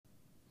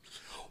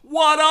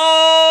What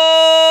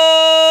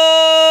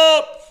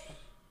up?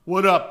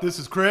 What up? This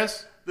is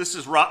Chris. This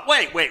is Rob.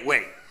 Wait.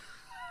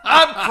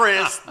 I'm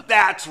Chris.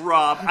 That's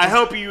Rob. I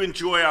hope you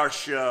enjoy our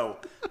show.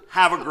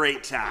 Have a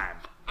great time.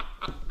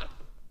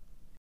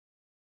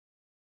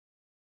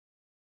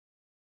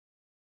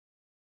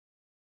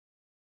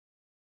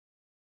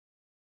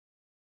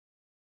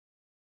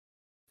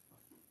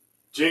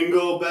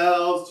 Jingle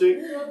bells,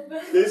 jingle.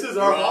 This is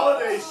our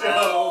holiday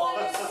show.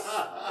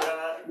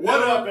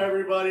 What up,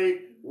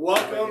 everybody?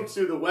 Welcome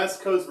to the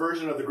West Coast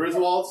version of the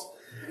Griswolds.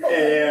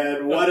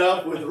 And what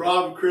up with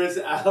Rob, Chris,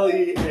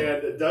 Ali,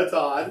 and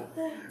Dutton?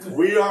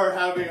 We are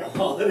having a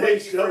holiday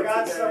show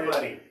Forgot today.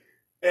 somebody.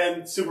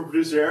 And super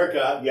producer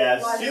Erica.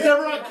 Yes. She's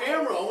never on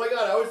camera. Oh my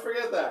god, I always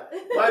forget that.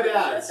 My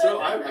bad.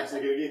 So I'm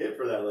actually going to get hit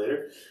for that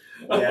later.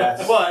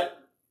 Yes.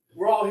 But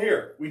we're all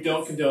here. We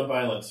don't condone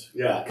violence.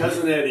 Yeah,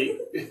 Cousin Eddie.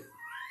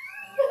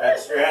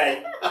 That's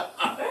right.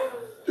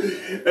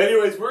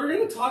 Anyways, we're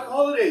going to talk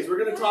holidays. We're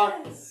going to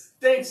talk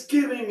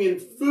Thanksgiving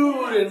and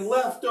food and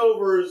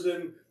leftovers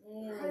and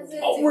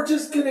we're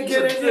just going to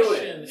get into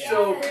it.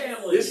 So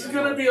this is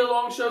going to be a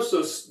long show,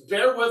 so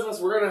bear with us.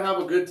 We're going to have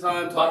a good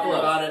time talking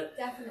about it.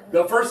 Definitely.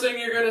 The first thing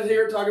you're going to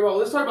hear talk about,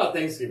 let's talk about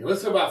Thanksgiving.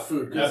 Let's talk about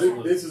food because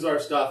this is our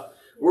stuff.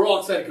 We're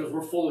all excited because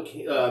we're full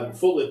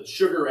of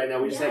sugar right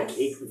now. We just had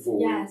cake before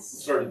we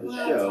started the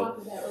We're show. on top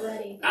of it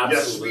already. Absolutely.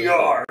 Yes, we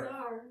are.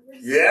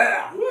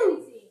 Yeah.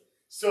 Woo.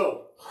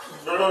 So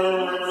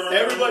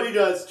everybody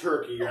does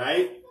turkey,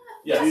 right?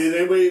 Yes. Is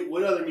anybody?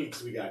 What other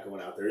meats we got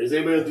going out there? Is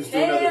anybody just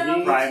doing other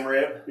meats? Prime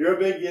rib. You're a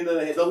big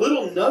into the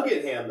little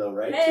nugget ham, though,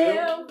 right?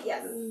 Ham. Too.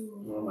 Yes.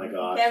 Oh my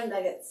god. Ham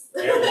nuggets.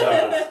 Ham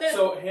nuggets.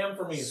 So ham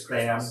for me is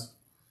Christmas.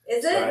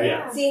 Is it? Right.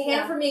 Yeah. See,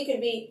 ham for me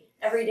could be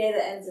every day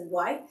that ends in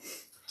Y.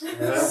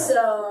 Yeah.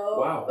 So.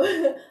 Wow.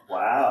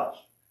 Wow.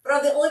 But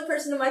I'm the only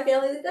person in my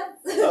family that does.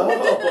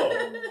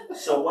 Oh.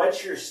 So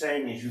what you're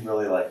saying is you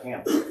really like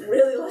ham.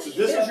 Really like So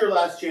this it. is your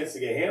last chance to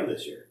get ham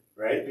this year,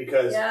 right?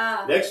 Because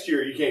Yeah. next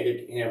year you can't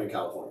get ham in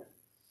California.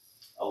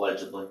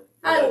 Allegedly.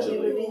 I will be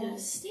Allegedly. moving out of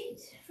state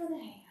for the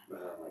ham.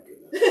 Oh my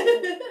goodness.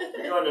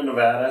 You're going to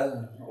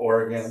Nevada,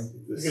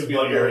 Oregon. This It's is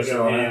gonna be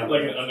Arizona.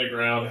 like an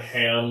underground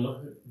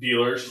ham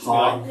dealer. She's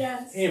Huh? like,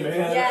 Yes. hey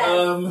man,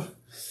 Yes.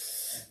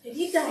 Did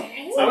he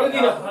die? I'm gonna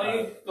need a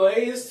honey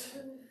glazed.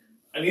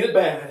 I need it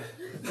bad.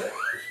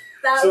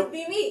 That So- would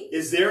be me.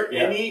 Is there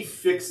Yeah. any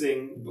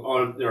fixing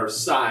on our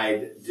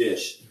side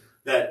dish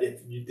that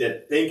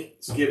that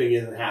Thanksgiving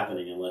isn't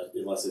happening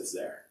unless it's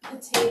there?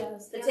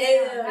 Potatoes.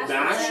 Potatoes.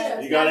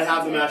 Mash? You gotta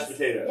have the mashed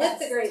potatoes. With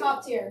the gravy.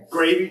 Top tier.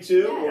 Gravy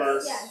too,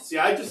 Yes, or yes. see,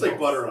 I just like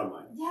butter on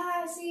mine.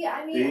 Yeah, see,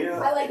 I Do mean, you?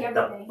 I like The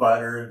everything.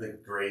 butter, the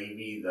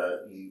gravy,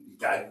 you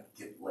gotta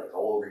get like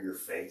all over your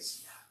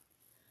face.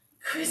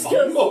 Chris I'm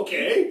goes.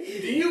 okay.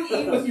 Do you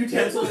eat with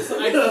utensils?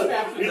 I just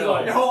have to He's know.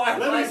 like, No, I'm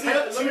let me like see a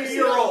let me see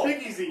 2-year-old. how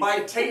piggies eat. My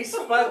taste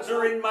buds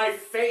are in my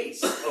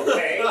face,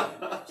 okay?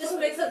 Just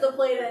mix up the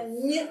plate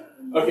and.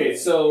 Okay,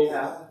 so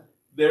Yeah.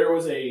 there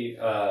was a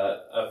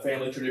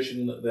family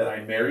tradition that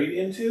I married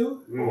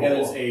into, Mm. and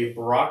it's a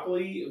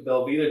broccoli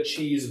Velveeta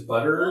cheese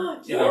butter in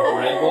a Yes.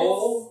 bread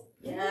bowl.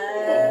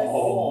 Yes.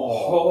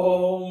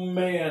 Oh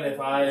man, if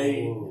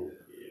I Oh.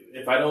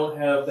 don't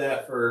have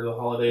that for the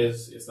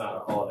holidays, it's not a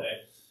holiday.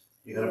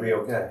 You're gonna be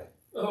okay.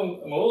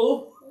 I'm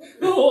a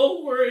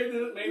little worried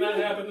that it may not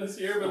happen this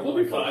year, but we'll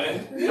be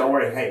fine. Don't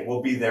worry. Hey,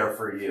 we'll be there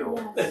for you.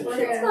 Yes, we're It's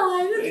here.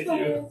 fine. It's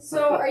Thank you. fine.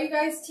 So, are you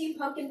guys team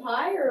pumpkin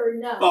pie or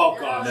no? Oh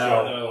gosh,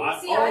 No.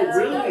 See, I oh no,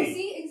 really?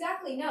 see,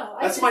 exactly, no.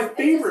 That's my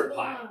favorite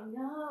pie.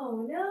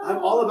 No. I'm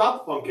all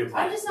about the pumpkin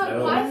pie. I'm just not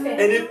No. a pie fan.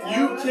 And if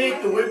you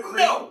take the whipped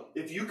cream,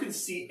 if you can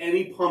see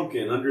any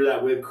pumpkin under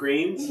that whipped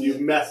cream, you've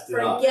messed it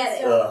up.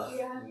 Forget it. Ugh.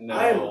 Yeah. No.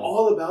 I am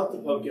all about the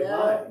pumpkin No.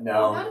 pie. I'm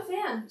No. not a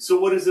fan. So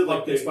what is it like?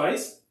 Pumpkin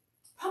spice?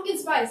 Pumpkin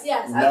spice,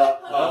 yes. I No.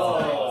 like pumpkin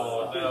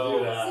Oh, spice.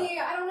 no. See,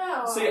 I don't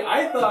know. See,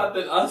 I thought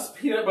that us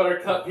peanut butter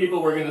cup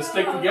people were going to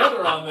stick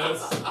together on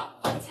this.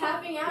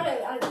 Tapping out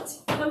at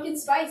pumpkin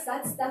spice,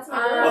 that's my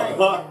I word. like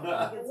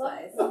pumpkin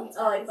spice.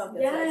 I like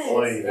pumpkin Yes. spice.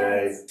 Oy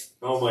vey.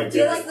 Oh my Do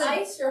you goodness. like the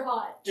Iced or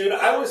hot? Dude,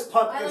 I was I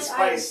pumpkin like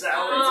spice ice.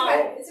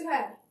 out. It's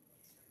okay.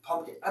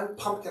 I'm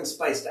pumpkin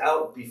spiced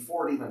out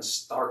before it even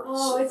starts.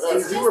 Oh, it's So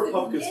just you were the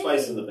pumpkin beginning.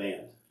 spice in the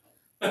band.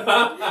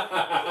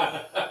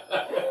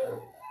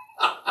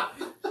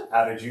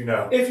 How did you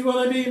know? If you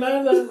want to be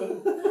my lover.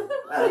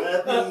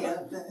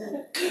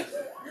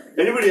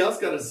 Anybody else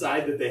got a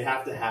side that they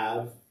have to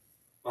have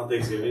on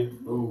Thanksgiving?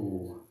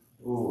 Ooh.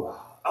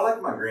 I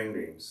like my green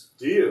beans.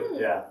 Do you?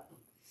 Yeah.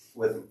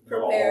 With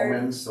Prepared.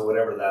 almonds, so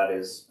whatever that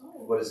is.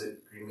 What is it?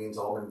 Green beans,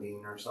 almond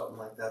bean, or something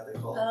like that they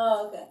call it?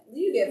 Oh, okay.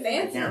 You get I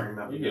fancy. can't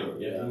remember. You do,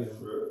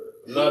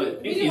 yeah. Not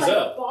it. We do Pinkies like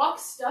up.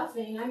 box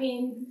stuffing. I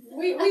mean,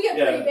 we get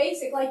Yeah. pretty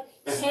basic, like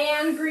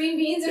canned green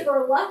beans if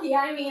we're lucky.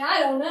 I mean, I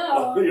don't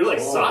Oh, know. you're like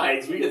Oh.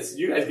 sides. You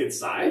guys get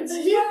sides.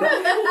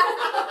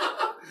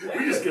 Yeah,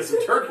 We just get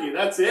some turkey and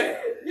that's it.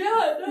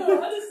 yeah,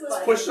 no, honestly. It's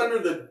pushed under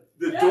the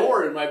Yeah.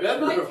 door in my My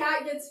bedroom.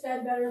 cat gets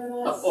fed better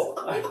than us.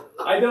 Oh.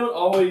 I don't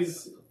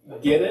always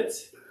get it,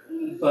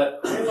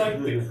 But I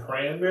like the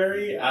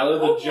cranberry out of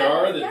the Okay,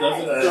 jar that yes.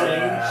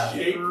 doesn't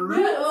change shape.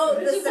 Oh,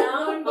 It's the just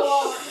sound. one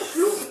ball.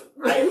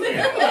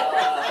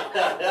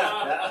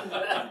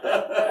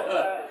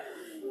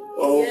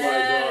 Oh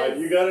Yes. my god!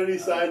 You got any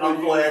side?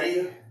 Uncle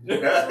Eddie.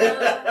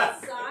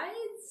 Sides?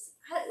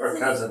 Or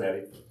Cousin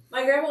Eddie.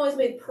 My grandma always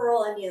made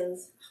pearl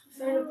onions.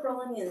 I'm a fan of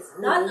pearl onions.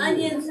 Not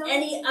onions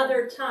any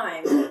other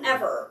time,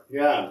 ever.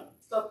 Yeah.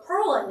 But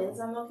pearl onions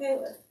I'm okay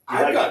with. You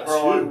I've like got a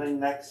pearl two. onion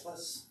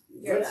necklace?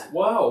 You're That's- not.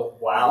 Wow.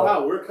 Wow.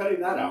 Wow, we're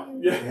cutting that out.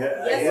 Yeah.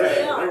 Yes, Yeah.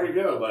 we are. There we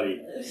go,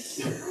 buddy.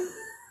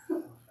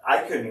 I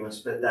couldn't even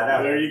spit that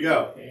out. There you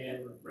go.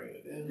 And bring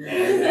it in.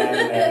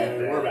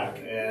 And we're back.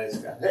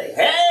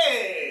 Hey!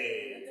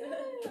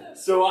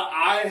 So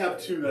I have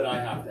two that I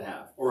have to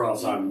have, or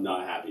else I'm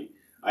not happy.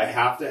 I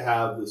have to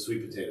have the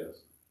sweet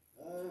potatoes.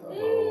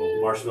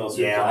 Marshmallow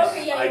sweet Yeah. potatoes.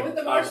 Okay, yeah, with the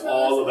I'm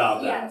marshmallows. all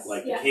about that. Yes,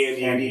 Like yes. the candy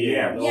Candy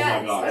yams. Oh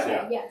Yes, my gosh, okay,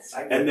 yeah. yes.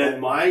 And then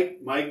my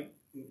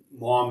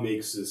mom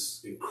makes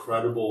this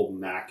incredible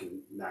mac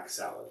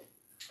salad.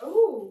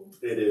 Ooh.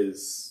 It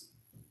is.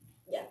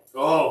 Yeah.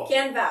 Oh,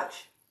 Can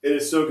vouch. it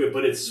is so good,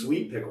 but it's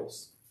sweet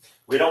pickles.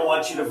 We don't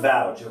want you to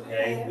vouch,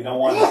 okay? We don't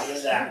want you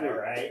to that,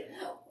 alright?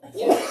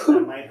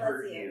 That might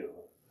hurt you.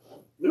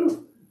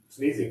 No,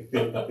 sneezing.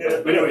 But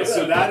anyway,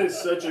 so that is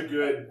such a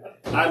good.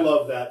 I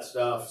love that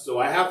stuff. So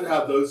I have to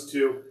have those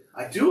two.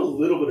 I do a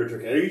little bit of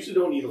turkey. I usually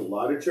don't eat a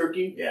lot of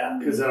turkey Yeah.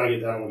 because then I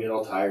get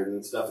all tired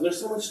and stuff. And there's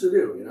so much to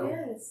do, you know.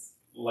 Yes.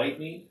 Light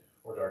meat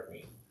or dark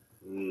meat?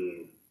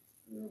 Mm.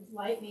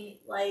 Light meat.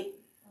 Like,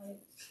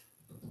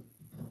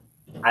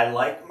 I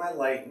like my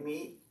light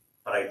meat,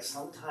 but I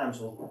sometimes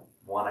will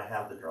want to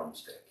have the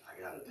drumstick.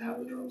 I gotta have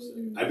the drumstick.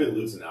 I've been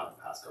losing out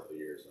the past couple of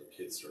years. Like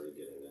kids started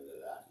getting into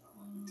that.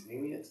 I'm like,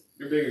 dang it.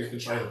 You're bigger than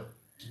China.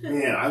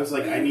 Man, I was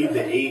like, I need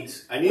the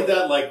 8. I need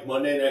that like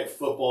Monday Night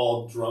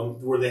Football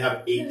drum where they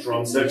have 8 The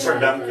drumsticks.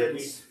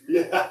 turdumpkins.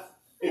 Yeah,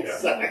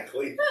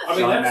 exactly. I mean,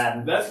 John that's,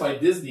 Madden. that's my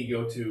Disney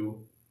go-to.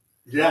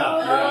 Yeah,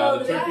 oh,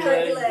 the the turkey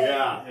turkey leg. leg.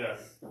 yeah. Yeah.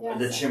 Yes.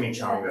 The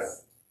chimichanga.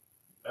 Yes.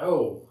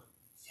 Oh.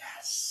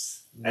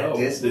 Yes. No. At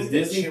Disney, the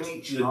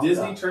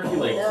Disney turkey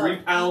leg. Yeah. 3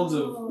 pounds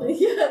Oh.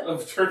 Yeah.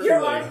 of turkey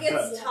Your leg. arm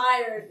gets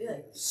tired. You're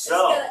like,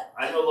 So, It's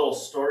I know a little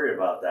story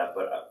about that,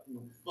 but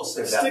we'll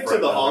save that Stick for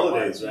to the another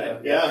holidays, one.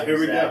 right? Yeah, here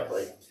we go.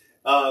 Exactly.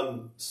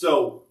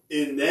 So,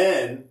 and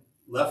then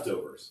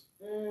leftovers.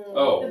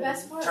 Oh. The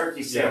best part.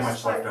 Turkey Yes.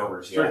 sandwich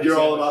leftovers. Turkey Yeah. You're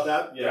all sandwich. about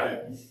that? Yeah.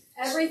 Okay.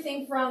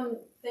 Everything from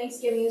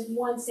Thanksgiving is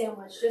one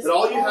sandwich. Just But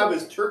all you have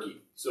is turkey.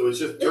 So it's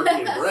just turkey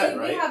and bread, See,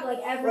 we right? have like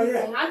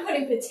everything. I'm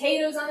putting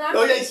potatoes on that.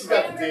 Oh, I'm yeah, putting she's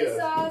got cranberry potatoes.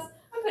 sauce.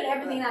 I'm putting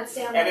everything that's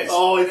down And there. it's-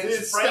 Oh, and it's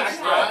it's French stacked,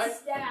 fries. right?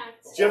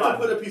 Stacked. Do you have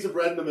to put a piece of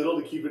bread in the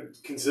middle to keep it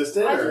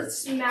consistent? I Or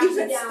just smash Keep it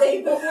it down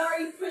stable. before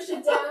you push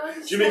it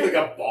down. do you make like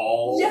a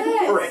ball?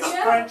 Yes. French,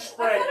 Yeah. French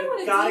bread. I kinda You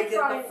wanna gotta deep get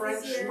fry the it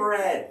French this year.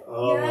 bread.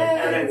 Oh, my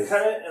Yes. And then goodness.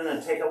 cut it and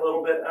then take a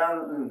little bit.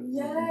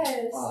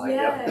 Yes. Oh,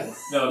 yeah.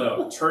 yes.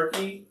 No.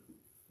 Turkey,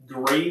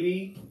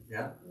 gravy,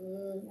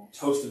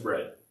 toasted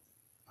bread.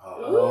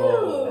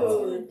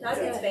 Oh. Ooh, that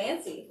gets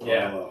fancy.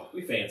 Yeah. Oh.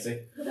 We fancy.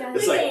 Yeah.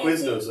 It's like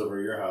Fancy. Quiznos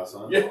over your house,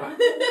 huh? Yeah.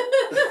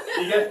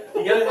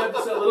 You gotta have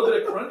just a little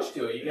bit of crunch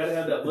to it. You gotta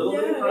have that little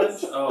bit of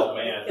crunch. Oh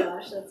man.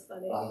 Gosh, that's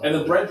funny. And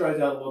the bread dries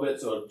out a little bit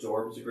so it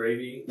absorbs the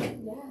gravy.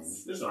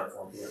 Yes. There's an art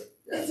form to it.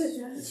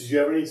 Did you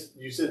have any?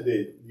 You said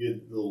that you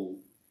had little.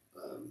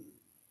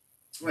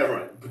 Never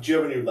mind. But do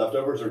you have any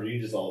leftovers, or are you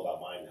just all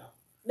about mine now?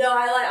 No,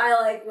 I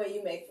like what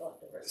you make for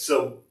leftovers.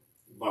 So,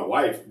 my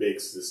wife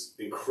makes this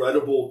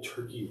incredible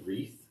turkey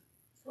wreath.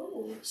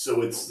 Ooh.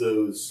 So it's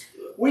those.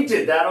 We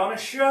did that on a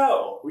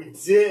show. We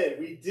did.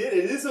 It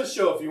is a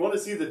show. If you want to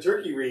see the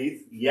turkey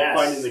wreath, Yes.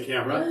 finding the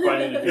camera.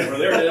 Finding the camera.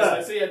 There it is.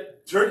 I see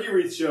it. Turkey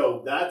wreath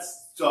show. That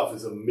stuff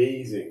is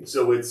amazing.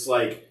 So it's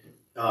like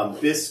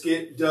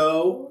biscuit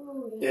dough.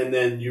 Ooh, yeah. And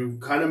then you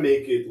kind of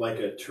make it like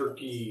a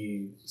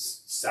turkey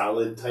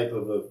salad type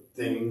of a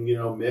thing,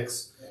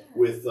 mix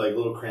with like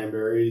little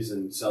cranberries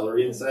and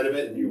celery inside of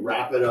it, and you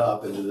wrap it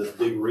up into this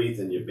big wreath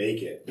and you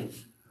bake it. That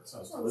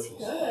sounds Sounds delicious.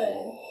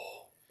 good.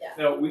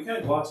 Now, we kind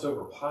of glossed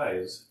over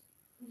pies.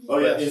 Oh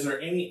But yes, is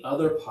there any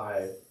other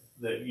pie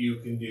that you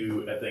can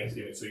do at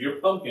Thanksgiving? So your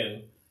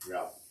pumpkin,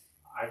 yeah.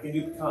 I can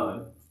do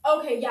pecan.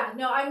 Okay, yeah,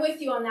 no, I'm with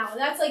you on that one.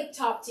 That's like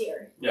top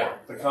tier. Yeah,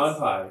 pecan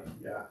pie.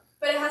 Yeah.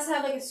 But it has to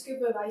have like a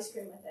scoop of ice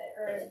cream with it.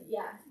 Or,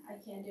 yeah, I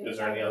can't do it. Is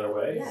there any other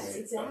way? Yes,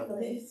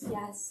 exactly.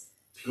 Yes.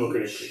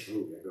 Coconut cream.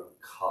 Ooh, yeah, go.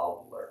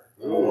 Cobbler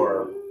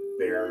or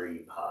berry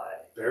pie.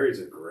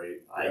 Berries are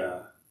great. Yeah.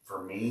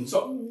 For me,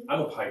 So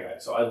I'm a pie guy,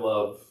 so I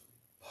love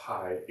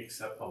pie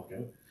except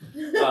pumpkin.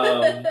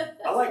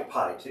 I like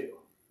pie too.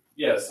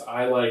 Yes,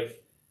 I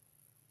like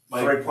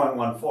my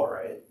 3.14,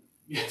 right?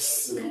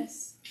 yes.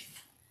 Yes.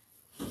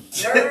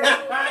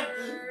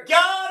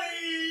 Got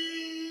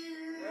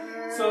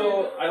it!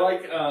 So I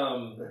like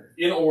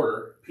in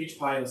order peach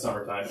pie in the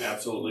summertime,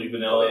 absolutely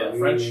vanilla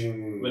French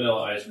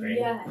vanilla ice cream.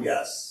 Yes.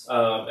 Yes.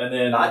 And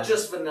then Not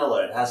just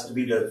vanilla, it has to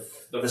be the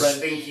the French,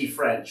 stinky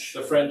French.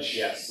 the French,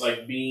 Yes.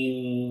 like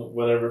bean,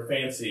 whatever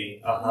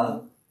fancy.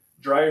 Uh-huh.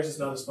 Dryers is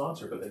not a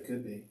sponsor, but they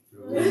could be.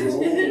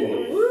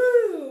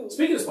 Woo!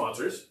 Speaking of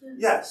sponsors,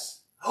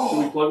 Yes.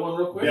 should we plug one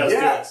real quick? Yes.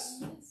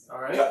 Yes.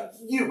 All right.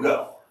 You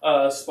go.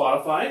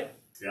 Spotify.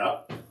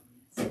 Yeah.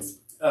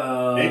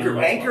 Anchor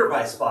Anchor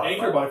by Spotify.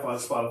 Anchor by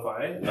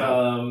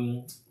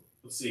Spotify.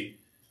 Let's see.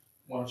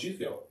 Why don't you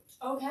go?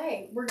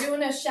 Okay, we're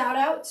doing a shout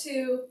out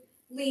to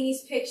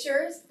Leanie's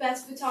Pictures,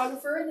 best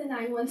photographer in the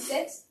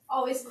 916.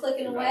 Always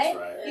clicking away. That's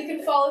right. You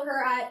can follow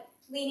her at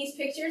Leanie's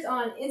Pictures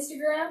on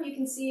Instagram. You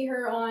can see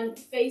her on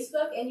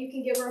Facebook, and you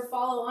can give her a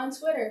follow on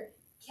Twitter.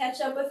 Catch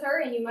up with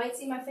her, and you might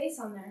see my face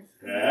on there.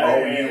 Oh,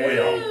 you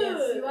will.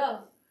 Yes, you will.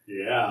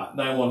 Yeah.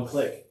 9-1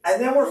 click.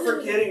 And then we're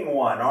forgetting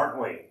one,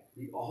 aren't we?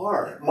 We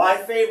are. My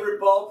favorite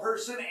ball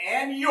person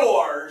and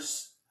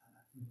yours,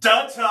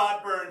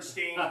 Todd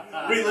Bernstein,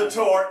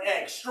 Realtor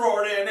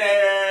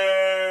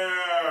Extraordinaire.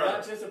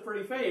 Not just a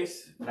pretty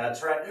face.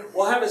 That's right.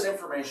 We'll have his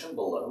information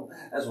below,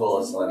 as well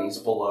as Lenny's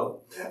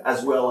below,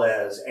 as well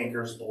as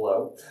Anchor's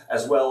below,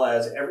 as well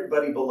as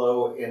everybody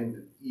below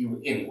in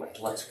you. Anyway,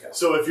 let's go.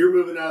 So if you're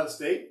moving out of the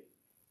state,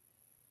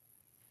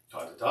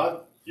 talk to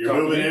Todd. You're Talk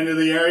to moving me. into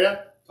the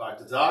area, talk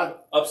to Todd.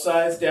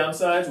 Upsize,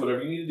 downsize,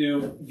 whatever you need to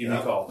do, give me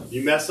a call.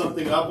 You mess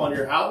something up on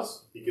your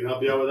house, he can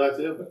help you out with that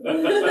too.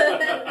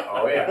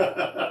 Oh,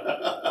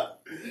 yeah.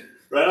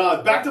 Right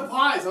on. Back to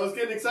pies. I was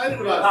getting excited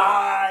about it.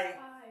 Hi.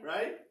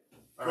 Right?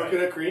 All right.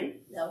 Coconut cream.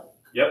 No.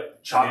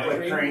 Yep. Chocolate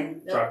Banana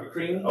cream. No. Chocolate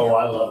cream. Oh,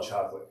 I love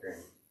chocolate cream.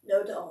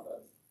 No to all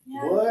those.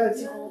 What?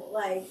 Don't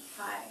like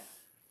pie.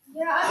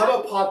 Yeah, How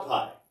about pot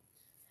pie?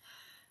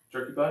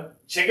 Turkey pie.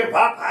 Chicken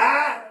pot I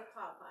pie. like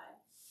pot pie.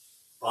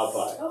 Pot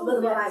pie. Oh,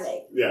 But the one I yes.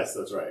 make. Yes,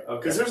 that's right. Okay.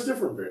 Because there's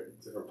different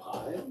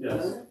pie.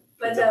 Yes.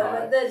 But Pizza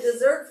pie. the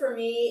dessert for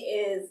me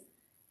is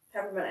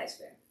peppermint ice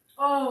cream.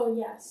 Oh,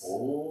 yes.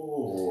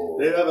 Oh.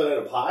 They have it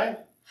in a pie?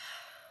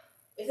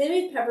 If they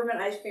made peppermint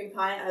ice cream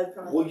pie, I would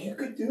probably. Well, you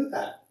could do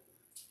that.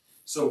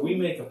 So we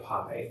make a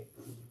pie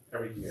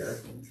every year.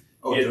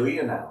 Oh, do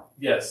you now?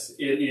 Yes,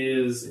 it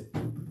is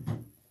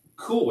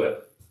Cool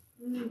Whip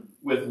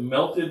with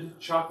melted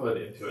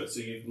chocolate into it. So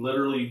you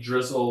literally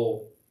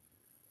drizzle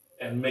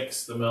and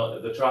mix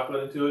the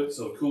chocolate into it.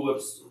 So Cool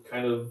Whip's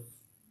kind of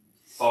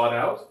thawed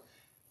out.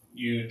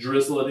 You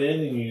drizzle it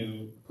in and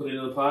you put it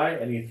in the pie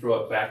and you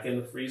throw it back in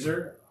the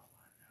freezer.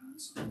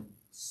 Oh my god,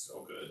 it's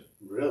so good.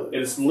 Really?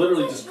 It's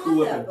literally just I've Cool had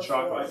Whip that and before.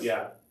 chocolate.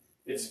 Yeah,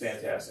 it's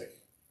fantastic.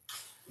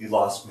 You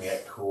lost me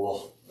at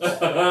cool.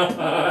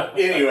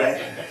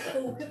 Anyway,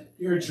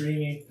 You're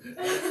dreamy.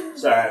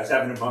 sorry, I was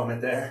having a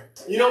moment there.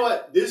 You know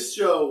what? This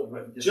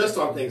show, just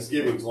on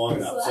Thanksgiving, is long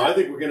enough. So I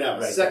think we're going to have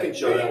a Right. second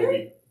show that will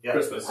be Yeah.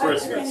 Christmas.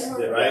 Christmas,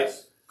 right?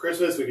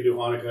 Christmas, we can do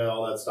Hanukkah,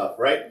 all that stuff,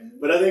 right?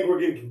 But I think we're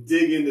going to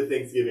dig into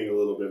Thanksgiving a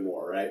little bit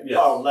more, right? Yes.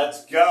 Oh,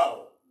 let's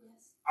go.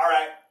 All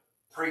right,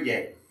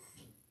 pregame.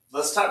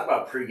 Let's talk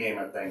about pregame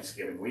at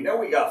Thanksgiving. We know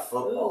we got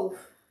football, Ooh.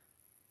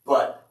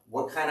 but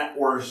what kind of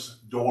hors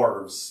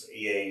d'oeuvres,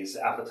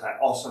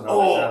 also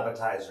known as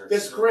appetizers?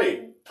 That's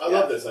great. I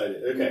love this idea.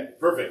 Okay,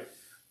 perfect.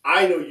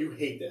 I know you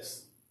hate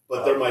this,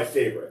 but they're my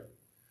favorite.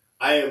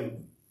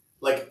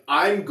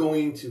 I'm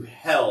going to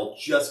hell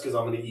just because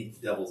I'm going to eat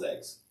the devil's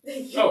eggs.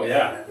 Oh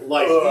yeah.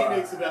 Like, he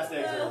makes the best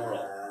eggs in the world.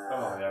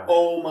 Oh yeah.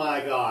 Oh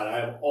my God, I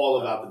am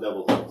all about the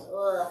devil's eggs.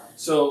 Ugh.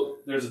 So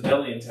there's a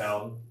deli in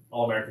town,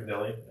 All American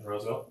Deli in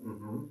Roseville.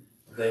 Mm-hmm.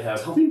 They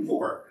have Tell me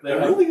more. They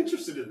I'm have- really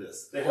interested in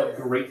this.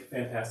 great,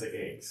 fantastic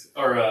eggs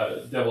or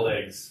deviled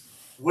eggs.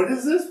 What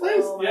is this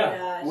place? Oh my Yeah.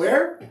 gosh.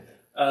 Where?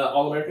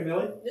 All American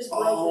Deli. Just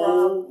broke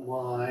Rob.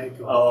 Oh my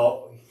God.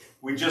 Oh,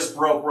 we just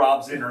broke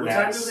Rob's What internet.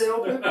 time do they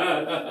open?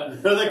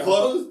 They're Are they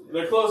closed?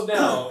 closed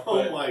now.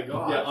 Oh but- my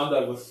God. Yeah, on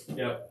Douglas.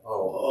 Yep.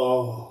 Oh.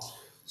 Oh.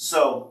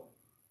 So,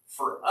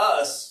 for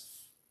us,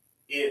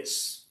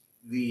 it's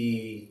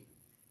the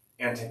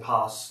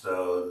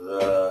antipasto,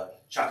 the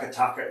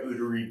chakataka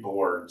udari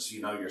boards,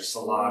 your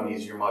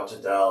salamis, your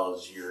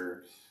mortadellas,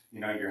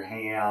 your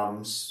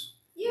hams,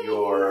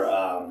 your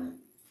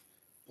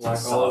Black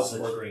olives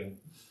sausage. or green.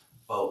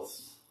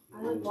 Both.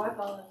 I like black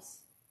olives.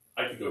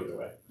 I could go either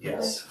way.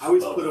 Yes. I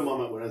always both. put them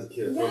on when I was a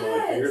kid. I put them on my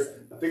Yes. fingers.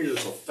 My fingers are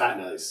so fat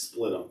now they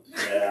split them.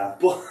 Yeah.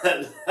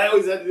 But I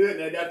always had to do it,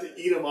 and I'd have to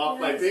eat them off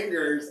my Yes.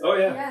 fingers. Oh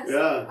yeah. Yes.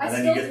 Yeah. I And then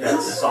still you get do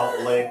that salt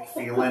lick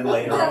feeling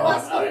later That on.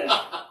 was Oh,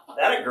 yeah.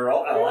 That a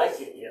girl. I like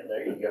it. Yeah,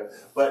 there you go.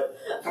 But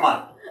come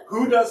on.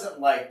 Who doesn't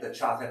like the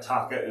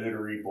chakataka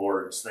udari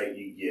boards that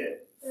you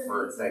get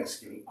for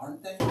Thanksgiving?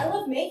 Aren't they? I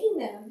love making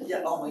them.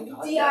 Yeah. Oh my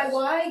God.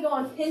 DIY, go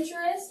on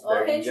Pinterest.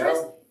 There you Pinterest.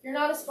 go. You're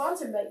not a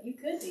sponsor, but you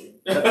could be.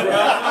 Yes.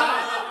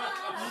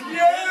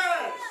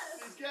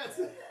 He gets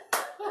it.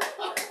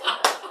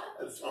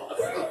 That's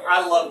awesome.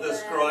 I love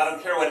this girl. I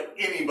don't care what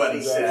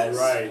anybody says. That's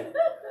right.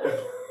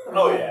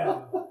 Oh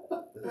yeah.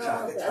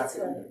 Oh, that's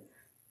funny.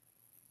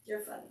 You're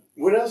funny.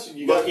 What else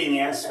you got? Looking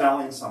and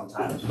smelling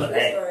sometimes, but Good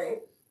hey. story.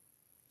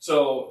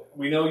 So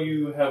we know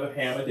you have a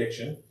ham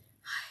addiction.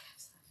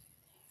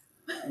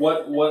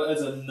 What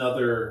is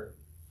another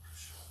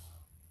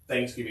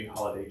Thanksgiving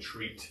holiday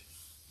treat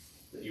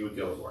that you would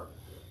go for?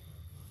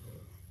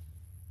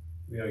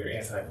 We know you're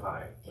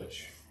anti-pie,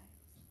 which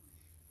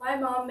My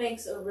mom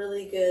makes a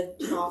really good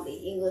toffee,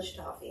 English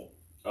toffee.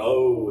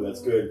 Oh,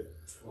 that's good.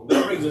 Well,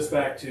 that brings us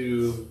back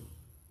to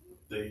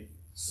the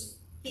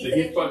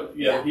heat.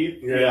 Yeah. Heat.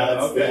 Yeah,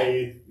 that's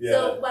Okay. yeah.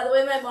 So, by the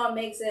way my mom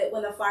makes it,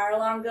 when the fire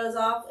alarm goes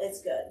off,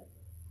 it's good.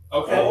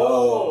 Okay.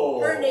 Oh.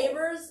 Her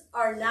neighbors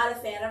are not a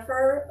fan of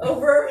her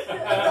over the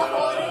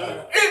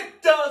holidays.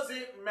 It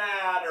doesn't But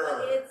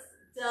matter. it's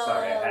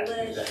Sorry, I had to do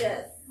that.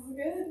 delicious.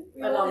 Good.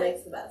 We My love mom it.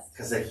 makes the best.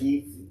 Because the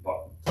heat,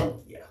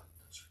 yeah,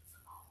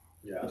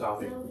 Yeah.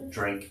 Toffee.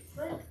 drink.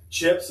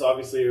 Chips,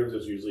 obviously,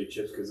 there's usually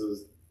chips because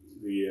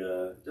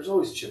there's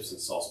always chips and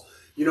salsa.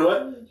 You know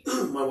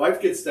what? My wife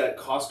gets that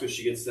Costco.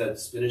 She gets that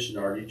spinach and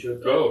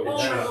artichoke. Oh, and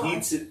yeah. she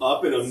heats it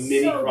up in a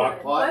mini So crock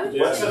good. pot. Why would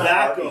you So do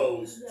that that?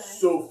 goes Yeah.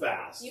 so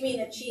fast. You mean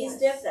a cheese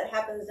Yes. dip that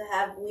happens to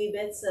have wee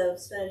bits of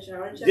spinach and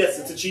orange? Yes,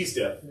 it's a cheese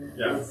dip.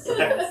 Yeah.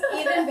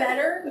 Even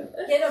better,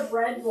 get a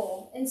bread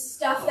bowl and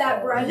stuff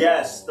that bread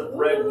Yes, bowl. the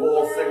bread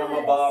bowl Yes.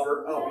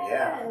 thingamabobber. Oh,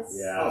 yeah. Yes.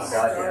 Yeah. Oh, God,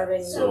 yeah.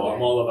 Starving. So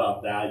I'm all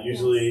about that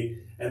usually.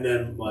 And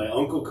then my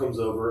uncle comes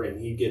over and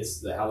he gets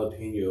the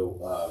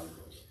jalapeno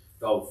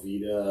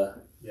Velveeta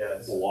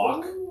Yes.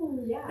 block,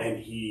 Ooh, yeah. and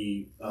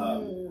he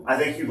I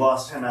think you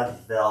lost him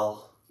at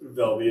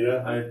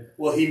Velveeta.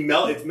 Well,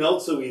 it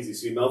melts so easy.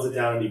 So he melts it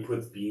down and he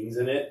puts beans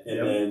in it, and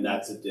Yep. then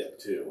that's a dip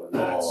too, and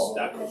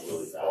that goes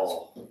really fast.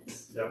 Oh.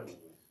 Yep.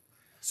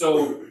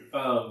 So,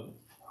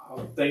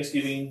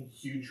 Thanksgiving,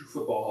 huge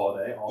football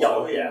holiday. Also. Yeah,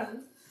 oh, yeah.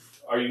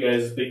 Are you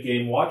guys big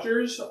game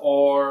watchers,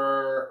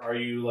 or are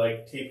you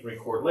like tape and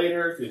record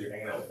later because you're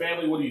hanging out with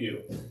family? What do you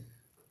do?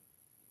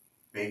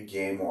 Big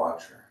game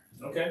watcher.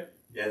 Okay.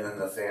 And then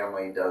the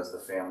family does the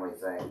family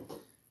thing.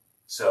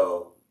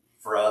 So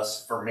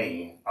for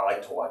me, I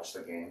like to watch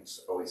the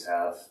games. Always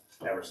have,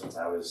 ever since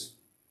I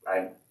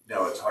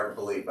know it's hard to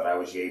believe, but I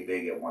was yay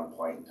big at one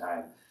point in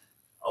time.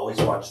 Always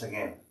watch the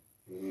game.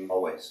 Mhm.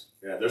 Always.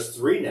 Yeah, there's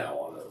 3 now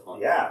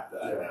on Yeah.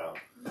 that now.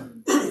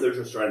 They're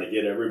just trying to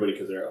get everybody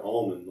because they're at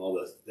home and all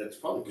this. That's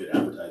probably good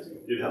advertising,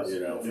 It is. you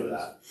know, for It is.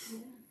 that.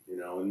 You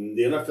know, and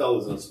the NFL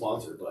isn't a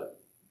sponsor, but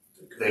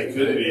They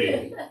could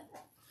be.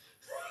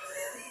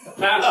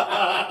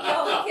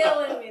 Y'all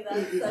killing me.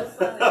 That's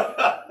so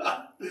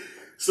funny.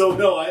 So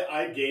no,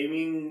 I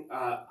gaming.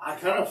 I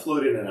kind of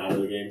float in and out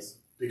of the games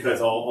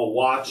because I'll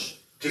watch.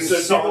 Do you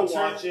Just so people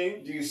saunter?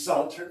 watching. Do you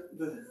saunter?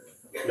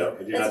 No,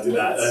 I do That's not do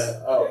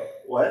that. Oh,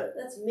 what?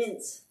 That's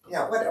mince.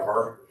 Yeah,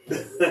 whatever.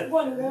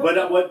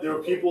 But there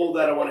are people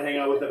that I want to hang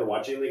out with that are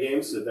watching the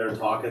games, sit there and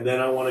talk, and then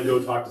I want to go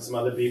talk to some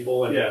other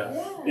people. And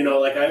Yeah. you know,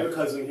 like I have a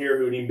cousin here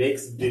who he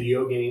makes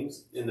video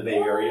games in the Bay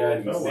Area,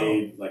 and he's Oh, wow.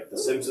 made like the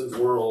Simpsons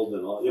world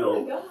and all. You Oh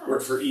know, my God.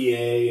 worked for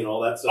EA and all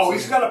that stuff. Oh,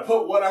 he's got to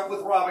put one up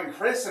with Rob and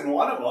Chris in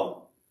one of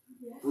them.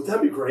 Would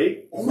that be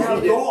great? Oh my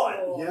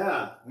God.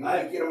 Yeah, We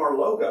might get him our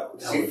logo.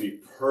 that would be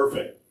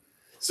perfect.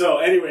 So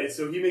anyway,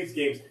 so he makes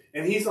games,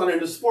 and he's not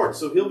into sports,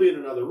 so he'll be in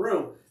another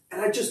room.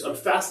 And I'm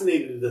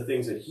fascinated with the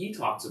things that he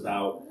talks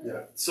about.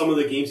 Yeah. Some of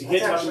the games, he can't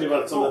That's talk to me actually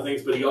about some of the cool.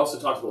 things, but he also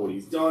talks about what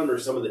he's done or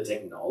some of the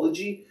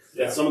technology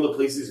Yeah. that some of the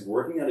places he's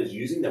working at is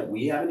using that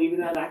we haven't even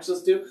had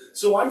access to.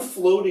 So I'm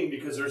floating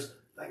because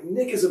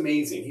Nick is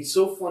amazing. He's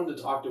so fun to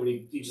talk to, and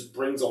he just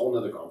brings a whole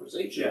nother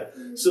conversation.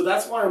 Yeah. So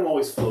that's why I'm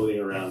always floating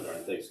around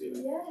during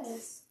Thanksgiving.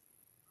 Yes.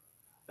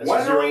 That's When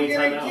just your are we only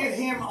going time to out. get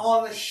him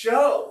on the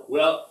show?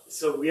 Well,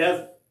 so they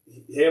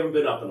haven't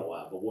been up in a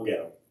while, but we'll get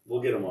him.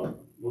 We'll get him on.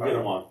 We'll get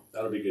him on.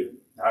 That'll be good.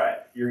 All right,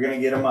 you're going to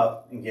get him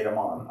up and get him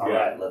on. All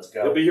Yeah. right, let's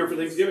He'll go. be here for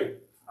Thanksgiving.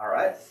 All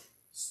right.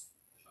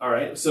 All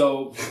right.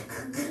 So,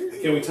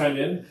 can we time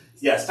in?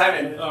 Yes,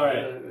 time in. All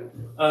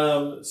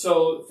right.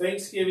 So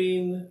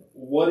Thanksgiving,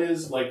 what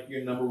is like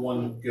your number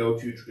one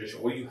go-to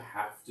tradition? What do you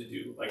have to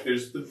do? Like,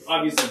 there's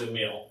obviously the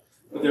meal,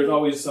 but there's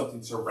always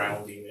something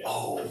surrounding it.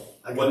 Oh,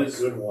 I What got is-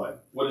 a good one.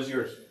 What is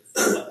yours?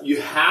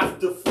 You have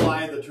to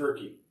fly the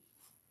turkey.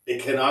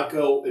 It cannot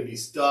go and be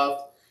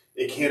stuffed.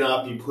 It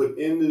cannot be put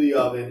into the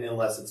oven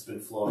unless it's been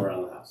flown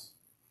around the house.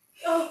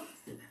 Oh,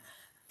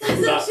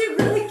 that's Not- actually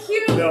really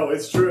cute. No,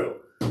 it's true.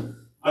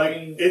 I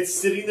mean, It's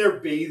sitting there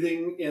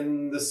bathing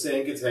in the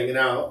sink. It's hanging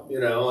out,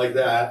 like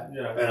that.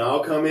 yeah. And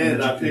I'll come in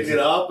and I pick it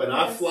up and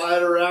I fly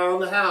it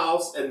around the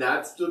house, and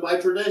that's my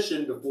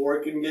tradition before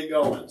it can get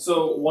going.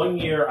 So one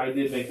year I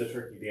did make the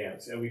turkey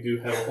dance, and we do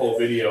have a whole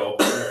video of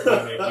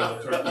me making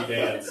the turkey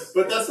dance.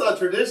 But that's not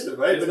tradition,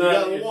 right? It's But not-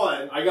 you got it's-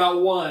 one I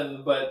got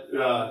one, but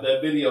Yeah.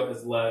 that video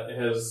has led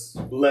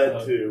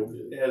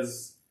to.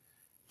 has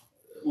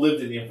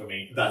lived in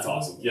infamy. That's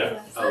awesome. Yeah.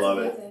 Yes, I love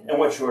that's it. amazing. And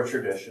what's your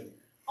tradition?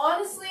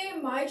 Honestly,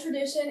 my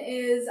tradition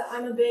is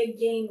I'm a big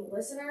game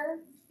listener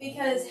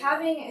because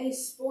having a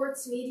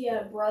sports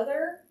media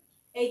brother,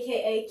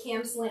 aka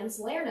Cam Slam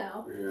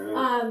Salerno,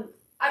 Yeah.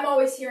 I'm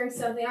always hearing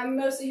something. I'm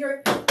mostly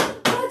hearing,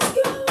 "Let's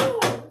go!"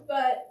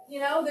 But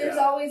there's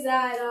Yeah. always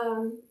that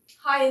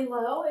high and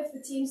low. If the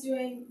team's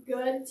doing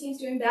good, the team's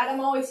doing bad, I'm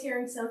always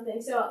hearing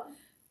something. So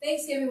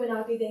Thanksgiving would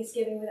not be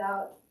Thanksgiving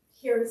without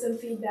hearing some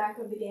feedback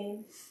of the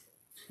game.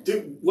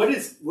 Dude, what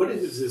is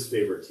his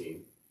favorite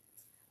team?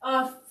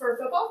 For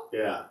football,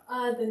 Yeah,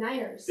 the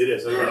Niners. it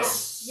is. Okay.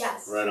 Yes.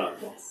 Yes. Right on.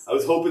 Yes. I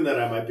was hoping that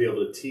I might be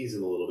able to tease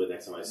him a little bit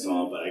next time I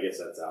saw him, but I guess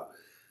that's out.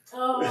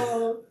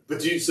 Oh.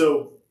 But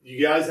so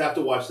you guys have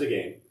to watch the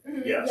game.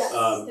 Mhm. Yes.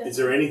 Is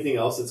there anything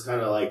else that's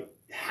kind of like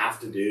have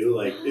to do?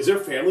 Like, is there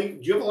family?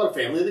 Do you have a lot of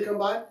family that come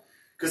by?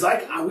 Because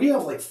we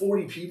have like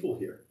 40 people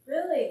here.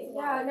 Really?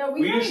 Yeah. No.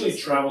 We have usually this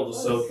travel to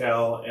close.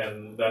 SoCal,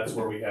 and that's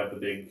where we have the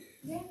big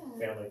Yeah.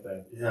 family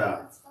thing. Yeah.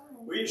 That's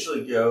fine. We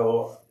usually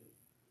go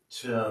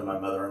to my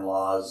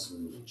mother-in-law's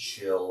and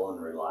chill and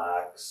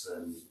relax,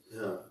 and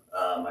Yeah.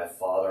 my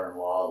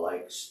father-in-law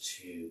likes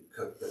to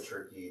cook the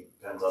turkey.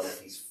 Depends on if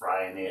he's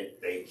frying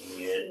it, baking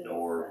it,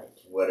 or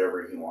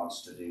whatever he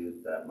wants to do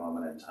at that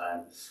moment in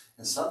time.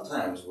 And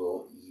sometimes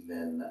we'll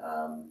even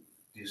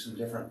do some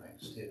different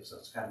things too, so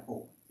it's kind of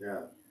cool.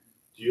 Yeah.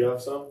 Do you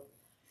have some?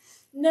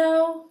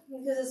 No,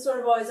 because it's sort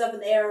of always up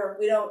in the air.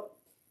 We don't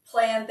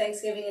plan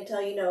Thanksgiving until,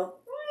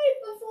 right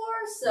before.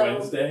 So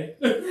Wednesday.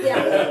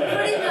 yeah,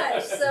 pretty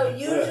much. So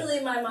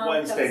usually my mom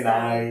Wednesday comes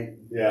down, night,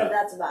 but Yeah.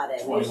 that's about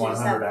it. We usually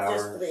just have 2100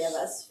 just hours. 3 of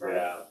us.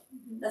 Yeah.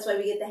 That's why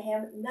we get the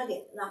ham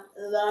nugget, not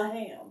the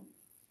ham.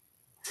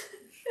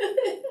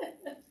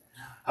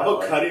 How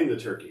about cutting the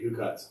turkey? Who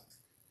cuts?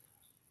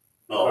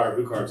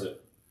 Who carves it?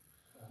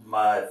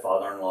 my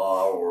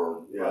father-in-law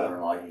or Yeah.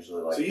 brother-in-law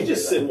usually like. So you to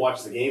just do sit that. and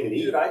watch the game and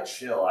eat. Dude, I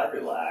chill. I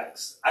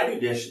relax. I do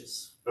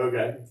dishes.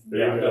 Okay. There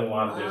Yeah, you I've go. done a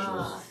lot of dishes.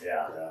 Ah.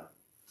 Yeah, Yeah.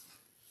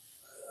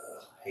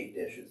 hate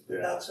dishes, but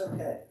Yeah. that's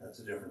okay. That's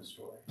a different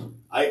story.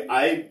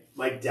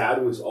 My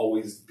dad was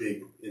always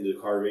big into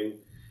carving,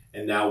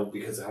 and now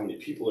because of how many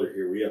people are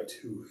here, we have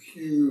 2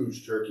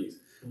 huge turkeys.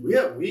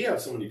 We have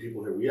so many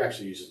people here. We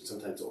actually usually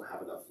sometimes don't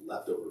have enough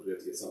leftovers. We have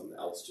to get something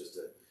else just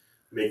to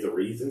make the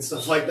wreath and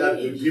stuff like that.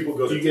 People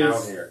go Do to you town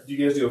guys here. do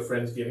you guys do a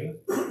Friendsgiving?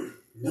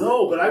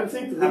 No, but I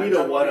think we Haven't need a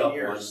done what one in up one.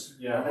 years.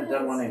 I Yeah. haven't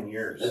done one in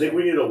years. I think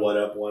we need a what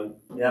up one.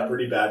 Yeah.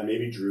 Pretty bad.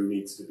 Maybe Drew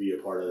needs to be a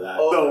part of that.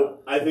 Oh. So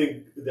I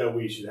think that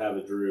we should have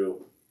a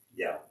Drew.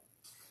 Yeah.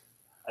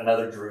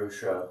 Another Drew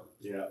show.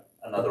 Yeah.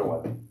 Another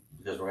one.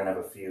 Because we're gonna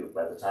have a few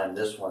by the time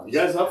this one. You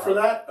guys up for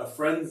that? A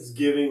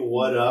Friendsgiving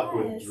what up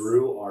with Yes.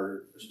 Drew,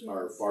 our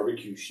Yes.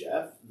 barbecue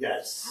chef.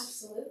 Yes.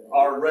 Absolutely.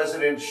 Our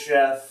resident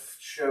chef,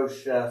 show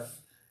chef.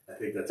 I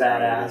think that's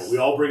Badass. amazing. We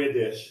all bring a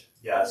dish.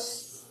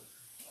 Yes.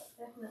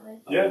 Definitely.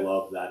 Yeah. I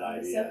love that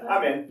That'd be idea. so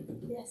I'm in.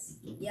 Yes.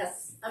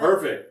 Yes.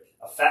 Perfect.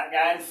 A fat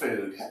guy in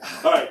food.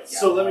 All right,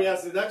 so let me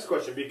ask the next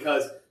question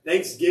because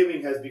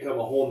Thanksgiving has become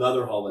a whole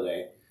nother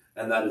holiday,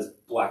 and that is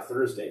Black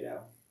Thursday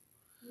now,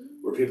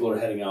 where people are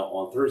heading out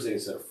on Thursday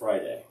instead of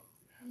Friday.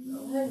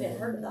 I haven't even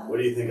heard of that. What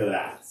do you think of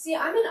that? See,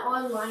 I'm an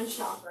online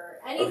shopper.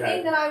 Anything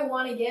Okay. that I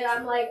want to get,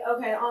 I'm like,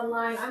 okay,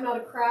 online. I'm not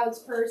a crowds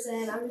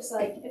person. I'm just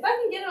like, if I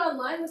can get it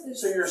online with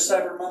this. So you're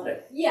Cyber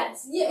Monday.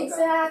 Yes. Yeah. Okay.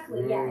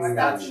 Exactly. Yes. I got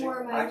That's you.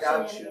 more my I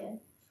got shenanigan.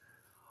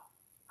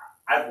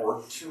 I've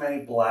worked too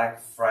many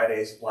Black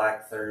Fridays,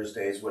 Black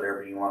Thursdays,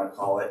 whatever you want to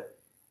call it,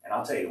 and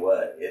I'll tell you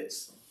what,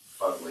 it's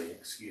fugly.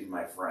 Excuse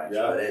my French,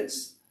 Yeah. but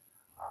it's.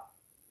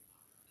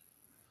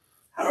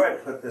 How do I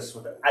put this?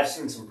 I've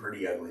seen some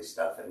pretty ugly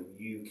stuff, and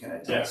you can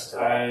attest Yes, to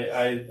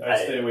that. I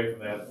stay away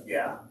from that.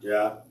 Yeah.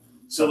 Yeah.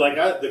 So like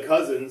the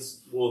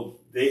cousins,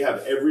 they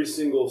have every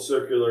single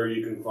circular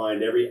you can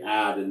find, every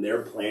ad, and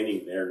they're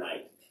planning their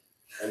night.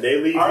 And they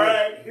leave. All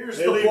right, here's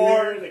They the leave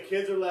board. here, the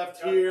kids are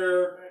left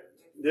here.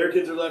 Their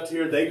kids are left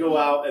here. They go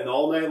out and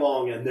all night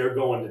long, and they're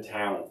going to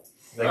town.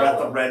 They got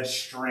the red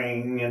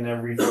string and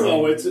everything.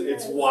 Oh, it's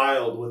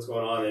wild what's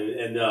going on,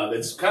 and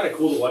it's kind of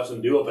cool to watch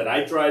them do it. But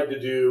I tried to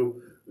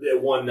do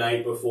it one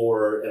night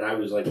before, and I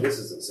was like, "This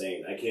is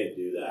insane. I can't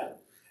do that."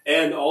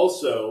 And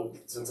also,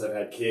 since I've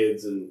had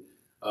kids, and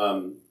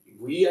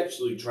we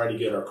actually try to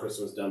get our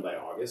Christmas done by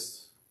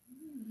August,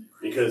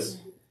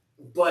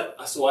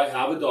 so I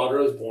have a daughter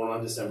who was born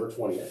on December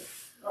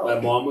 20th. Oh, My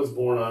mom was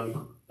born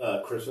on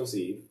Christmas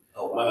Eve.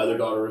 oh, My wow. other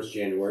daughter is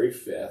January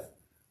 5th.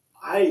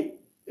 I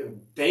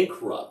am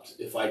bankrupt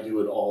if I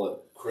do it all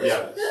at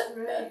Christmas.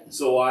 Right.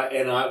 So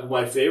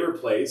my favorite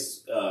place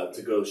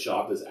to go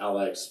shop is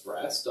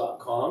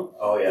AliExpress.com.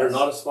 Oh, yes. They're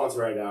not a sponsor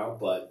right now,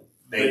 but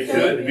They they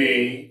could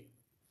be.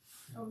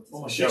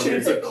 Oh, she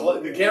changed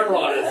the camera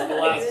on us in the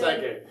last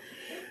second.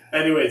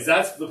 Anyways,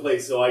 that's the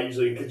place. So I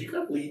usually, because you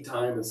got lead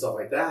time and stuff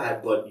like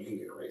that, but you can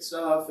get great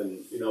stuff. And,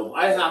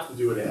 I have to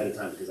do it ahead of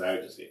time because I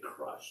would just get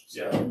crushed.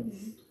 So.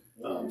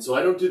 Yeah. So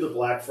I don't do the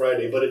Black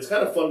Friday, but it's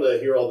kind of fun to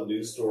hear all the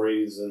news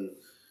stories and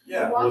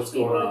Yeah. Watch what's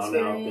going people on out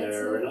experience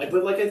there. it.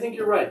 But I think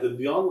you're right.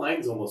 The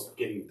online's almost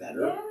getting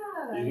better.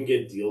 Yeah. You can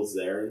get deals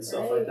there and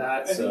stuff Right. like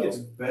that. I think it's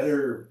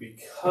better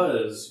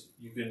because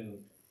you can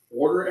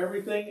order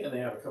everything and they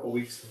have a couple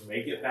weeks to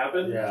make it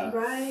happen. yeah.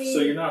 Right. So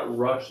you're not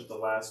rushed at the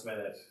last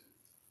minute.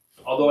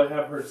 Although I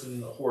have heard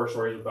some horror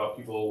stories about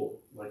people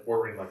like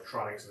ordering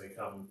electronics and they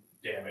come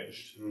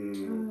damaged.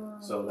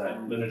 Mm. So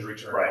that then there's a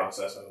return Right.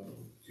 process and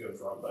to and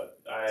from. But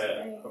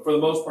Right. for the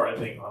most part, I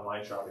think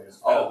online shopping is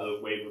kind of the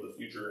wave of the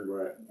future.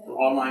 Right.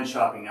 Online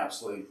shopping,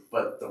 absolutely.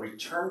 But the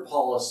return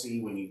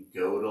policy when you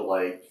go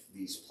to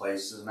these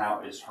places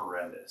now is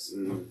horrendous.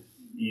 Mm.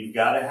 You've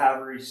got to have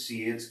a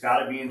receipt. It's got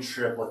to be in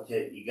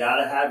triplicate. You got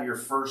to have your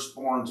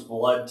firstborn's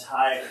blood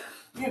type.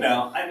 You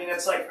know, I mean,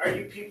 it's like, are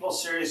you people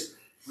serious?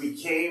 We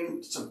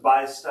came to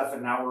buy stuff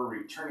and now we're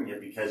returning it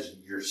because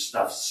your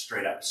stuff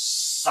straight up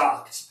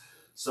sucked.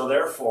 So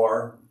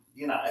therefore,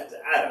 you know,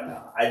 I don't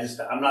know.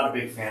 I'm not a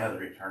big fan of the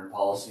return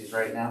policies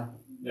right now.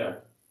 Yeah.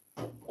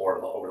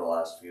 Or over the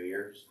last few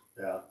years.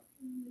 Yeah.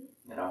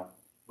 You know,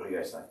 what do you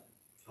guys think?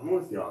 I'm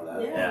with you on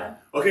that. Yeah.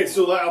 Okay,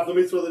 so let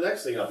me throw the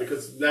next thing up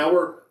because now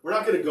we're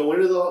not going to go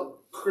into the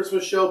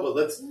Christmas show,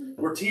 but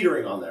we're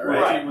teetering on there,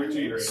 right? We're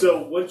teetering.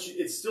 So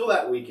it's still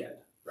that weekend,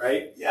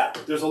 right? Yeah.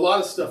 There's a lot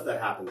of stuff that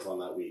happens on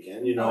that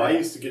weekend. You know, I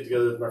used to get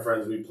together with my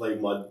friends. We'd play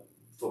mud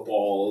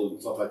football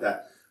and stuff like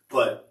that.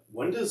 But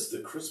when does the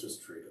Christmas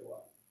tree go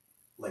up?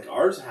 Like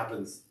ours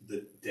happens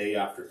the day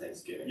after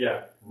Thanksgiving.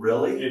 Yeah.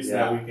 Really? It's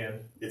that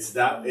weekend.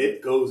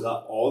 It goes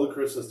up. All the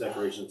Christmas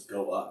decorations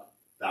go up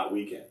that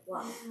weekend.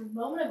 Wow.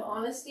 Moment of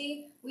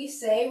honesty, we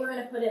say we're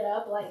going to put it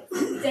up like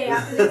the day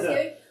after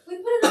Thanksgiving. We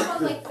put it up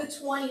on like the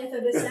 20th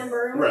of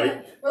December. And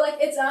Right. we're like,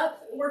 it's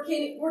up. We're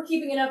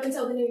keeping it up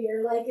until the new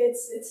year. Like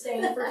it's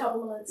staying for a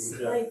couple months.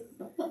 Yeah. Like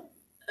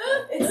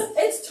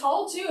it's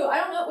tall too. I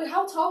don't know.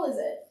 How tall is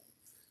it?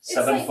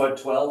 7 foot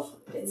 12?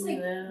 It's like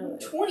No.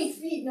 20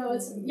 feet. No,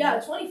 it's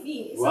 20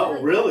 feet. So Wow,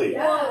 like, really?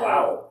 Yeah.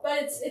 Wow.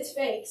 But it's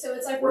fake. So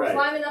it's like we're Right.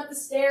 climbing up the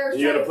stairs.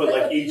 You got to trying put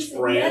like the each pieces-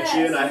 branch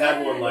in. I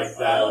had one like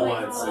that Oh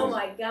my once. God. Oh and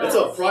my god. It's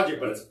a project,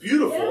 but it's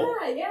beautiful.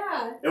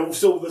 Yeah. And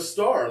so the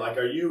star, like,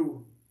 are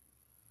you?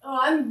 Oh,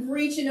 I'm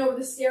reaching over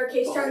the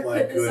staircase trying to my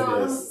put this on. I'm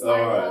goodness.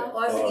 sliding All right. off. Well,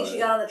 I was thinking Alright. she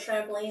got on the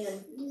trampoline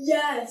and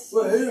Yes.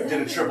 Woohoo!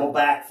 Did a triple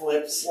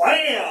backflip.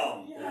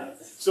 Slam!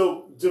 Yes.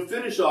 So to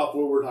finish off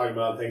what we're talking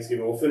about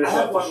Thanksgiving, we'll finish I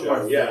have off one the more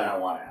show. thing Yeah. I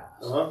want to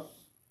ask. Uh-huh.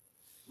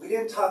 We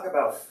didn't talk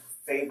about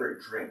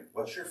favorite drink.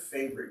 What's your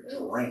favorite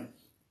drink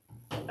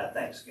at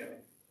Thanksgiving?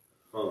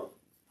 Huh.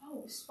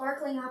 Oh,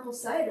 sparkling apple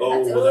cider.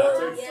 Oh, That's well, that's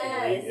a classic.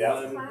 yes. Yeah.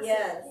 That's classic.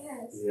 Yes.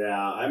 Yes.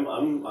 Yeah,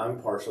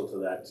 I'm partial to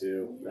that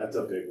too. That's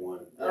a big one.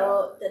 Yeah.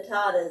 oh, the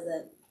Todd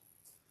isn't.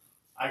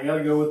 I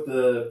gotta go with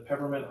the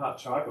peppermint hot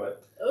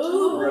chocolate.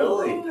 Ooh.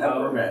 Really?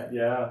 Peppermint.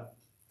 Yeah.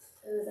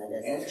 Ooh, that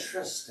is.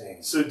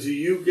 Interesting. So do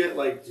you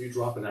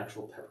drop an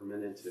actual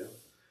peppermint into?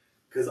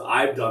 Because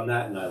I've done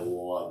that and I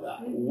love that.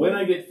 When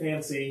I get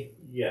fancy,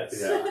 yes.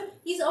 Yeah.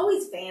 He's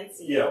always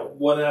fancy. Yeah,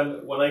 when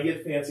I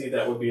get fancy,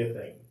 that would be a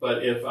thing.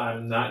 But if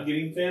I'm not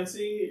getting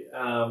fancy,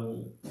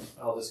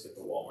 I'll just get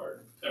the Walmart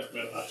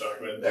peppermint hot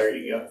chocolate. There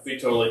you go. Be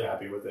totally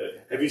happy with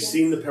it. Have you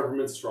seen the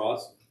peppermint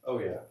straws? Oh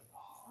yeah.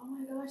 Oh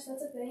my gosh,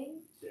 that's a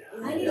thing. Yeah.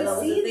 I need That to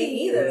wasn't see a thing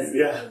these. either.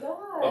 Yeah. Oh my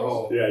gosh.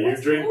 Oh Yeah, you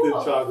That's drink the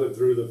cool. chocolate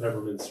through the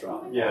peppermint straw.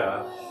 Oh my Yeah.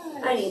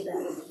 gosh. I need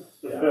that.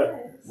 Yeah.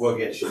 Yes. We'll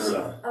get you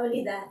some. I'm gonna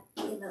need that.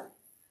 You know.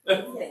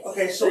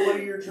 Okay, so what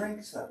are your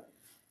drinks then?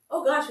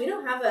 Oh gosh, we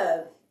don't have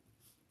a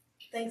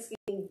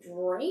Thanksgiving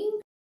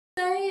drink.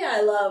 Say,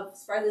 I love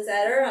sparkling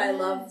cider. I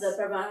love the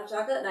peppermint hot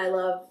chocolate, and I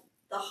love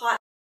the hot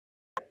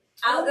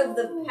out of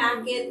the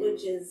packet,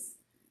 which is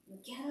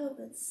ghetto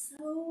but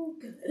so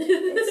good.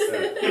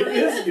 It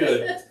is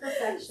good. It's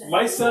perfection.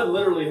 My son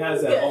literally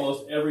has that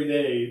almost every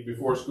day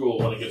before school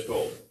when it gets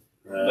cold.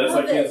 That's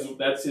Love like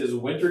that's his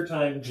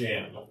wintertime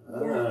jam.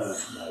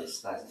 Yes.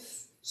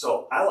 Nice.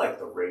 So I like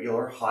the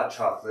regular hot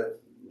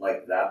chocolate,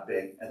 like that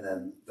big, and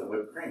then the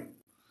whipped cream.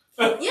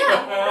 Yeah,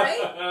 right?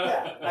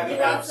 Yeah, I mean,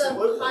 You want some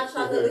absolutely. hot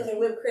chocolate with your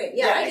whipped cream.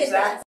 Yeah, Yeah, I get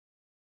exactly.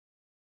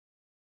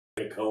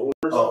 A cone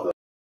or Oh. something?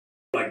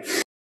 Like,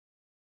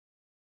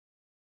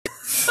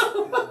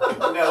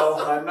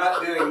 No, I'm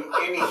not doing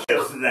any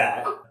of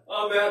that.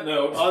 On that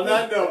note, on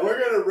that note, we're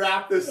going to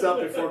wrap this up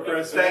before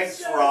Christmas.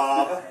 Thanks,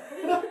 Rob.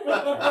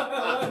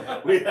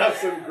 We have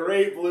some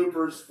great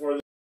bloopers for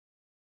this.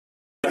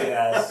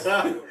 Yes.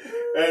 And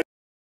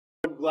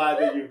I'm glad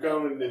that you've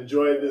come and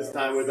enjoyed this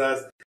time with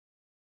us.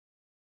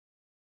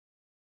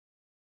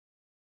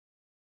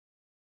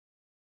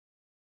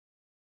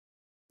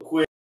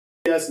 Quick,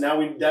 yes, now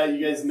you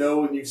guys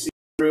know and you've seen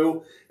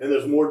Drew, and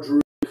there's more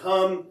Drew to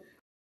come.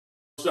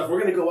 Stuff.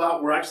 We're going to go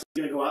out. We're actually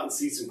going to go out and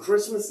see some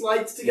Christmas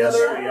lights together.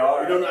 Yes, we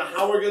are. We don't know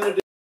how we're going to do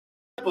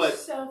it, but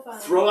so fun.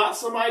 throw out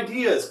some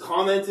ideas.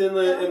 Comment in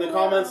the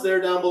comments there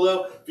down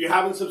below. If you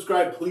haven't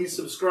subscribed, please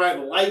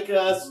subscribe. Like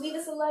us. Leave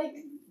us a like.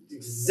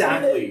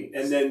 Exactly.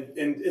 And then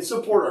and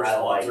support our I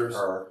like sponsors.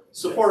 her.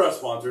 Support our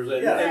sponsors.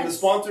 And, Yes. and the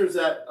sponsors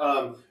that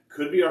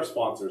could be our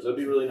sponsors. That'd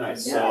be really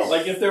nice. Yes. So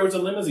like if there was a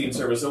limousine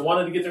service that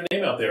wanted to get their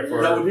name out there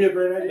for that would be a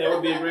great idea. that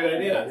would be a great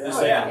idea. Yeah. Just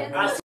Oh, saying.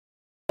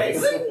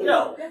 yeah.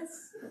 No,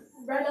 Yes.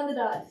 Right on the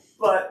dot.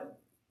 but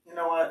you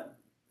know what?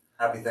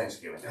 Happy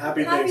Thanksgiving.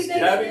 Happy Happy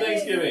Thanksgiving. Happy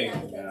Thanksgiving.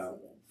 Happy Yeah.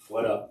 Thanksgiving.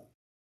 What up?